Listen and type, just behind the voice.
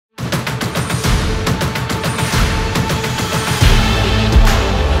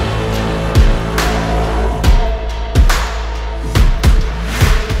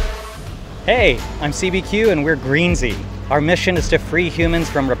Hey, I'm CBQ and we're Greenzie. Our mission is to free humans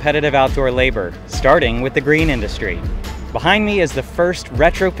from repetitive outdoor labor, starting with the green industry. Behind me is the first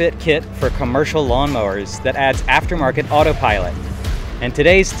retrofit kit for commercial lawnmowers that adds aftermarket Autopilot. In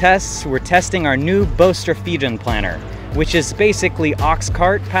today's tests, we're testing our new Bostrafeeden planter, which is basically ox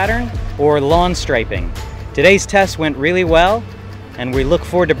cart pattern or lawn striping. Today's test went really well, and we look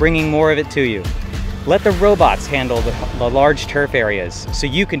forward to bringing more of it to you. Let the robots handle the large turf areas so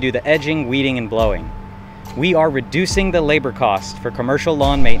you can do the edging, weeding, and blowing. We are reducing the labor cost for commercial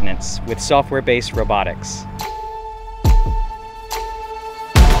lawn maintenance with software-based robotics.